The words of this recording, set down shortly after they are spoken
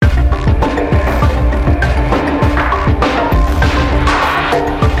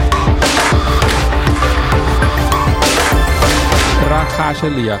เ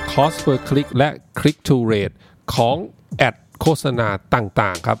ฉลี่ย cost per click และ click to rate ของแอดโฆษณาต่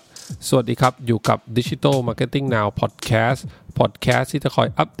างๆครับสวัสดีครับอยู่กับ Digital Marketing Now Podcast ที่จะคอย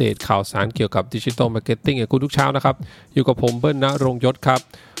อัปเดตข่าวสารเกี่ยวกับ Digital Marketing กับคุณทุกเช้านะครับอยู่กับผมเบิ้ล ณรงค์ยศครับ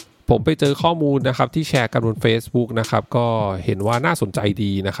ผมไปเจอข้อมูลนะครับที่แชร์กันบน Facebook นะครับก็เห็นว่าน่าสนใจ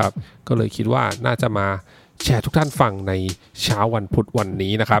ดีนะครับก็เลยคิดว่าน่าจะมาแชร์ทุกท่านฟังในเช้าวันพุธวัน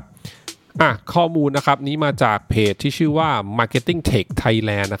นี้นะครับข้อมูลนะครับนี้มาจากเพจที่ชื่อว่า Marketing Tech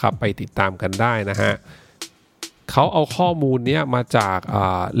Thailand นะครับไปติดตามกันได้นะฮะเขาเอาข้อมูลนี้มาจาก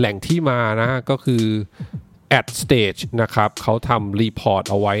แหล่งที่มานะฮะก็คือ Ad Stage นะครับเขาทำรีพอร์ต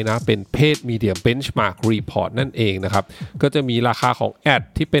เอาไว้นะเป็น Paid Media Benchmark Report นั่นเองนะครับก็จะมีราคาของแอด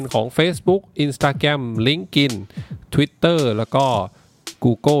ที่เป็นของ Facebook Instagram LinkedIn Twitter แล้วก็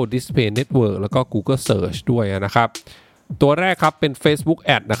Google Display Network แล้วก็ Google Search ด้วยนะครับตัวแรกครับเป็น Facebook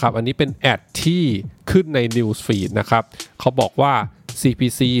Ad นะครับอันนี้เป็นแอดที่ขึ้นใน News Feed นะครับเขาบอกว่า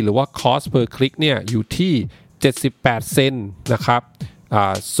CPC หรือว่า Cost per click เนี่ยอยู่ที่78 เซนต์นะครับ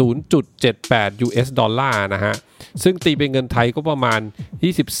 0.78 US ดอลลาร์นะฮะซึ่งตีเป็นเงินไทยก็ประมาณ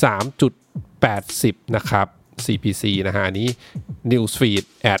 23.80 นะครับ CPC นะฮะอันนี้ News Feed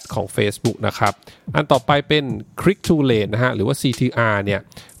Ad ของ Facebook นะครับอันต่อไปเป็น Click to Rate นะฮะหรือว่า CTR เนี่ย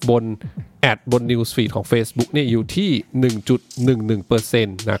บนแอดบน News Feed ของ Facebook เนี่ยอยู่ที่ 1.11% น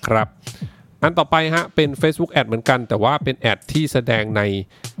ะครับอันต่อไปฮะเป็น Facebook Ad เหมือนกันแต่ว่าเป็นแอดที่แสดงใน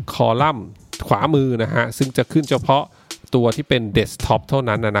คอลัมน์ขวามือนะฮะซึ่งจะขึ้นเฉพาะตัวที่เป็น Desktop เท่า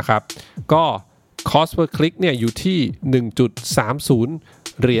นั้นนะครับก็ Cost per click เนี่ยอยู่ที่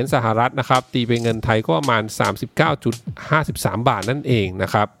 1.30 เหรียญสหรัฐนะครับตีเป็นเงินไทยก็ประมาณ 39.53 บาทนั่นเองน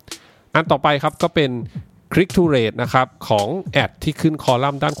ะครับอันต่อไปครับก็เป็น Click to Rate นะครับของแอดที่ขึ้นคอลั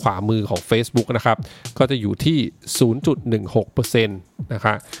มน์ด้านขวามือของ Facebook นะครับก็จะอยู่ที่ 0.16% นะค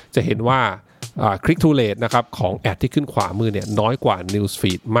รับจะเห็นว่าClick to Rate นะครับของแอดที่ขึ้นขวามือเนี่ยน้อยกว่า News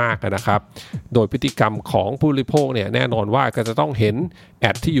Feed มากนะครับโดยพฤติกรรมของผู้บริโภคเนี่ยแน่นอนว่าก็จะต้องเห็นแอ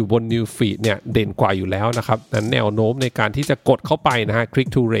ดที่อยู่บน News Feed เนี่ยเด่นกว่าอยู่แล้วนะครับนั้นแนวโน้มในการที่จะกดเข้าไปนะฮะ Click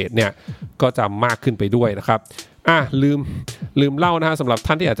to Rate เนี่ยก็จะมากขึ้นไปด้วยนะครับลืมเล่านะฮะสำหรับ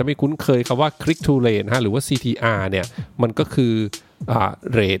ท่านที่อาจจะไม่คุ้นเคยคำว่า Click to Rate นะฮะหรือว่า CTR เนี่ยมันก็คือ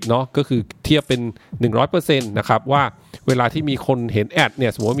rate เนาะก็คือเทียบเป็น 100% นะครับว่าเวลาที่มีคนเห็นแอดเนี่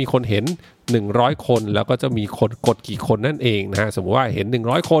ยสมมติว่ามีคนเห็น100คนแล้วก็จะมีคนกดกี่คนนั่นเองนะฮะสมมติว่าเห็น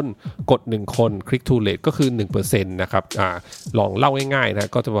100คนกด1คน Click to Rate ก็คือ 1% นะครับลองเล่าง่ายๆน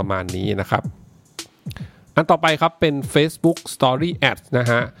ะก็จะประมาณนี้นะครับอันต่อไปครับเป็น Facebook Story Ads นะ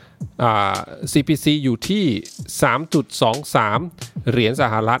ฮะCPC อยู่ที่ 3.23 เหรียญส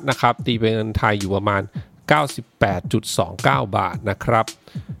หรัฐนะครับตีเป็นเงินไทยอยู่ประมาณ 98.29 บาทนะครับ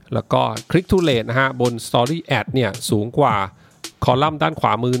แล้วก็ Click to Rate นะฮะบน Story Ad เนี่ยสูงกว่าคอลัมน์ด้านขว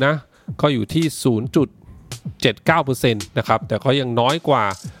ามือนะก็อยู่ที่ 0.79% นะครับแต่ก็ยังน้อยกว่า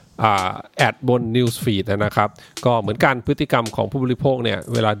แอดบน News Feed นะครับก็เหมือนกันพฤติกรรมของผู้บริโภคเนี่ย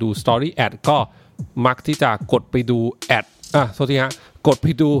เวลาดู Story Ad ก็มักที่จะกดไปดูแอดโทษทีฮะกดไป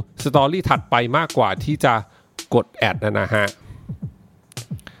ดู Story ถัดไปมากกว่าที่จะกดแอดนะฮะ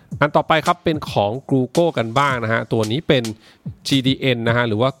อันต่อไปครับเป็นของ Google กันบ้างนะฮะตัวนี้เป็น GDN นะฮะ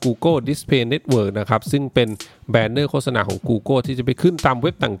หรือว่า Google Display Network นะครับซึ่งเป็นแบนเนอร์โฆษณาของ Google ที่จะไปขึ้นตามเ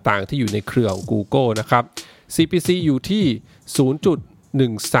ว็บต่างๆที่อยู่ในเครือของ Google นะครับ CPC อยู่ที่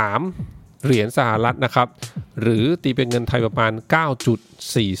 0.13 เหรียญสหรัฐนะครับหรือตีเป็นเงินไทยประมาณ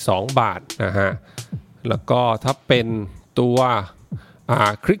 9.42 บาทนะฮะแล้วก็ถ้าเป็นตัว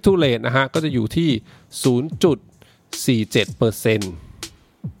Click to Rate นะฮะก็จะอยู่ที่ 0.47%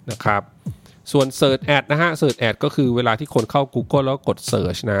นะครับส่วน Search Ad นะฮะ Search Ad ก็คือเวลาที่คนเข้า Google แล้วกด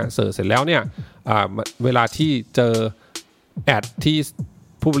Search นะ Search เสร็จแล้วเนี่ยเวลาที่เจอแอดที่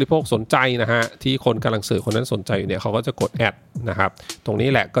ผู้บริโภคสนใจนะฮะที่คนกำลังเสิร์ชคนนั้นสนใจอยู่เนี่ยเขาก็จะกดแอดนะครับตรงนี้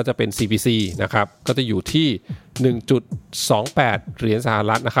แหละก็จะเป็น CPC นะครับก็จะอยู่ที่ 1.28 เหรียญสห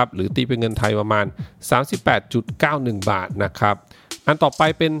รัฐนะครับหรือตีเป็นเงินไทยประมาณ 38.91 บาทนะครับอันต่อไป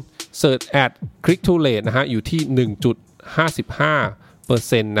เป็น Search Ad Click to Rate นะฮะอยู่ที่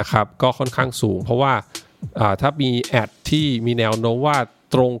 1.55%นะครับก็ค่อนข้างสูงเพราะว่าถ้ามีแอดที่มีแนวโน้มว่า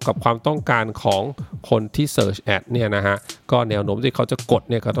ตรงกับความต้องการของคนที่ Search Ad เนี่ยนะฮะก็แนวโน้มที่เขาจะกด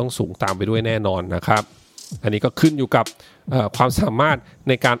เนี่ยก็ต้องสูงตามไปด้วยแน่นอนนะครับอันนี้ก็ขึ้นอยู่กับความสามารถใ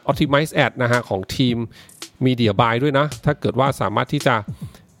นการ Optimize Ad นะฮะของทีม Media Buy ด้วยนะถ้าเกิดว่าสามารถที่จะ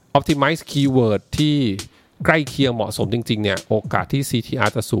Optimize Keyword ที่ใกล้เคียงเหมาะสมจริงๆเนี่ยโอกาสที่ CTR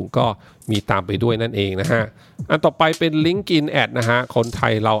จะสูงก็มีตามไปด้วยนั่นเองนะฮะอันต่อไปเป็น LinkedIn Ad นะฮะคนไท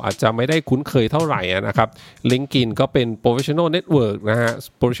ยเราอาจจะไม่ได้คุ้นเคยเท่าไหร่นะครับ LinkedIn ก็เป็น Professional Network นะฮะ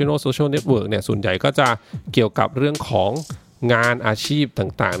Professional Social Network เนี่ยส่วนใหญ่ก็จะเกี่ยวกับเรื่องของงานอาชีพ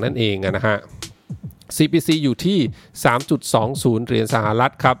ต่างๆนั่นเองนะฮะ CPC อยู่ที่ 3.20 เหรียญสหรั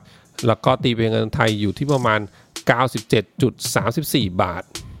ฐครับแล้วก็ตีเป็นเงินไทยอยู่ที่ประมาณ 97.34 บาท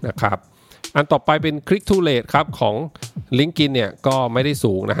นะครับอันต่อไปเป็น Click to Rate ครับของ LinkedIn เนี่ยก็ไม่ได้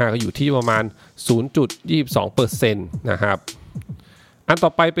สูงนะฮะก็อยู่ที่ประมาณ 0.22% นะครับอันต่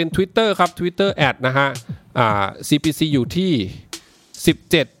อไปเป็น Twitter ครับ Twitter Ad นะฮะCPC อยู่ที่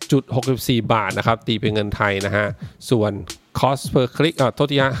 17.64 บาทนะครับตีเป็นเงินไทยนะฮะส่วน cost per click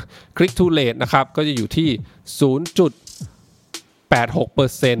click to rate นะครับก็จะอยู่ที่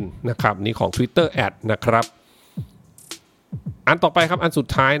 0.86% นะครับนี่ของ Twitter Ad นะครับอันต่อไปครับอันสุด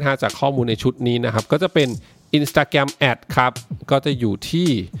ท้ายนะฮะจากข้อมูลในชุดนี้นะครับก็จะเป็น Instagram Ad ครับก็จะอยู่ที่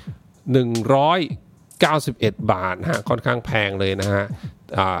191 บาทนะฮะค่อนข้างแพงเลยนะฮะ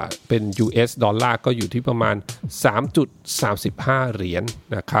เป็น US ดอลลาร์ก็อยู่ที่ประมาณ 3.35 เหรียญ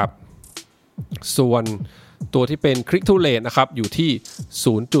นะครับส่วนตัวที่เป็น Click to Rate นะครับอยู่ที่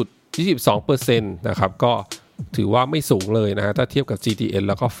 0.22% นะครับก็ถือว่าไม่สูงเลยนะฮะถ้าเทียบกับ GTN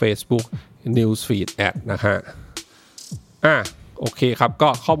แล้วก็ Facebook Newsfeed Ad นะฮะโอเคครับก็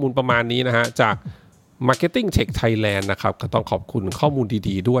ข้อมูลประมาณนี้นะฮะจาก Marketing Tech Thailand นะครับก็ต้องขอบคุณข้อมูล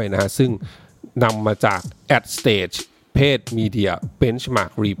ดีๆด้วยนะฮะซึ่งนำมาจาก AdStage Paid Media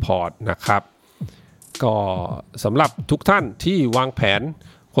Benchmark Report นะครับก็สำหรับทุกท่านที่วางแผน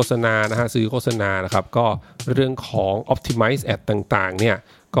โฆษณานะฮะซื้อโฆษณานะครับก็เรื่องของ Optimize Ad ต่างๆเนี่ย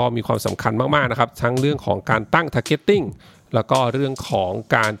ก็มีความสำคัญมากๆนะครับทั้งเรื่องของการตั้ง Targeting แล้วก็เรื่องของ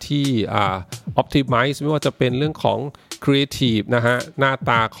การที่Optimize ไม่ว่าจะเป็นเรื่องของ Creative นะฮะหน้า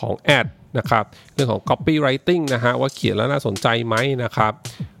ตาของ Ad นะครับเรื่องของ Copywriting นะฮะว่าเขียนแล้วน่าสนใจไหมนะครับ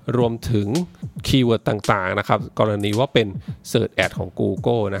รวมถึงคีย์เวิร์ดต่างๆนะครับกรณีว่าเป็น Search Ad ของ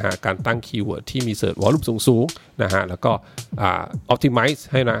Google นะฮะการตั้งคีย์เวิร์ดที่มี Search Volume สูงๆนะฮะแล้วก็Optimize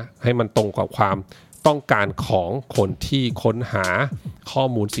ให้มันตรงกับความต้องการของคนที่ค้นหาข้อ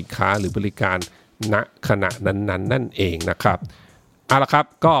มูลสินค้าหรือบริการณขณะนั้นๆนั่นเองนะครับเอาละครับ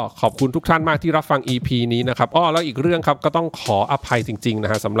ก็ขอบคุณทุกท่านมากที่รับฟัง EP นี้นะครับแล้วอีกเรื่องครับก็ต้องขออภัยจริงๆน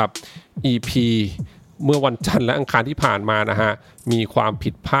ะฮะสำหรับ EP เมื่อวันจันทร์และอังคารที่ผ่านมานะฮะมีความผิ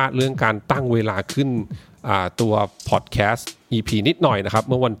ดพลาดเรื่องการตั้งเวลาขึ้นตัวพอดแคสต์ EP นิดหน่อยนะครับ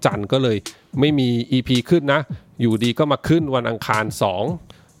เมื่อวันจันทร์ก็เลยไม่มี EP ขึ้นนะอยู่ดีก็มาขึ้นวันอังคาร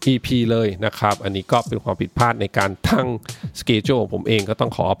2 EP เลยนะครับอันนี้ก็เป็นความผิดพลาดในการตั้งสเกจูลของผมเองก็ต้อ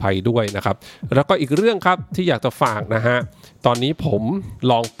งขออภัยด้วยนะครับแล้วก็อีกเรื่องครับที่อยากจะฝากนะฮะตอนนี้ผม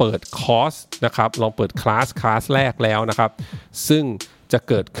ลองเปิดคอร์สนะครับลองเปิดคลาสแรกแล้วนะครับซึ่งจะ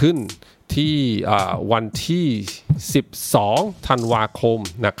เกิดขึ้นที่วันที่12ธันวาคม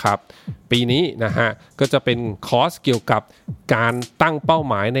นะครับปีนี้นะฮะก็จะเป็นคอร์สเกี่ยวกับการตั้งเป้า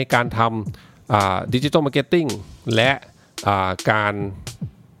หมายในการทำดิจิทัลมาร์เก็ตติ้งและการ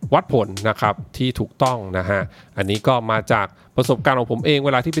วัดผลนะครับที่ถูกต้องนะฮะอันนี้ก็มาจากประสบการณ์ของผมเองเว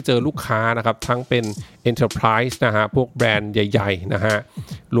ลาที่ไปเจอลูกค้านะครับทั้งเป็น Enterprise นะฮะพวกแบรนด์ใหญ่ๆนะฮะ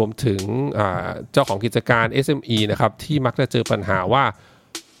รวมถึงเจ้าของกิจการ SME นะครับที่มักจะเจอปัญหาว่า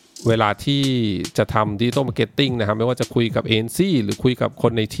เวลาที่จะทำดิจิทัลมาร์เก็ตติ้งนะครับไม่ว่าจะคุยกับเอเจนซี่หรือคุยกับค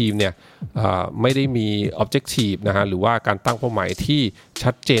นในทีมเนี่ยไม่ได้มี Objective นะฮะหรือว่าการตั้งเป้าหมายที่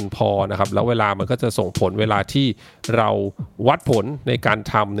ชัดเจนพอนะครับแล้วเวลามันก็จะส่งผลเวลาที่เราวัดผลในการ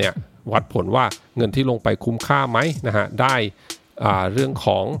ทำเนี่ยวัดผลว่าเงินที่ลงไปคุ้มค่าไหมนะฮะได้เรื่องข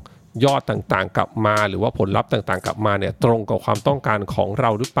องยอดต่างๆกลับมาหรือว่าผลลัพธ์ต่างๆกลับมาเนี่ยตรงกับความต้องการของเรา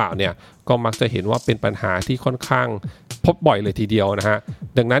หรือเปล่าเนี่ยก็มักจะเห็นว่าเป็นปัญหาที่ค่อนข้างพบบ่อยเลยทีเดียวนะฮะ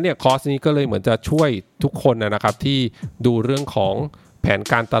ดังนั้นเนี่ยคอร์สนี้ก็เลยเหมือนจะช่วยทุกคนนะครับที่ดูเรื่องของแผน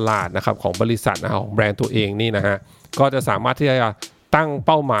การตลาดนะครับของบริษัทของแบรนด์ตัวเองนี่นะฮะก็จะสามารถที่จะตั้งเ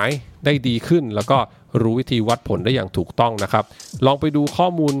ป้าหมายได้ดีขึ้นแล้วก็รู้วิธีวัดผลได้อย่างถูกต้องนะครับลองไปดูข้อ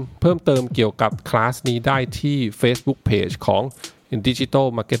มูลเพิ่มเติมเกี่ยวกับคลาสนี้ได้ที่ Facebook Page ของ Digital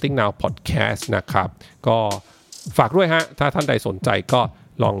Marketing Now Podcast นะครับก็ฝากด้วยฮะถ้าท่านใดสนใจก็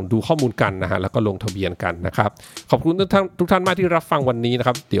ลองดูข้อมูลกันนะฮะแล้วก็ลงทะเบียนกันนะครับขอบคุณทุกท่านมากที่รับฟังวันนี้นะค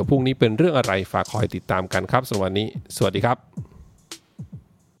รับเดี๋ยวพรุ่งนี้เป็นเรื่องอะไรฝากคอยติดตามกันครับสำหรับวันนี้สวัสดีครับ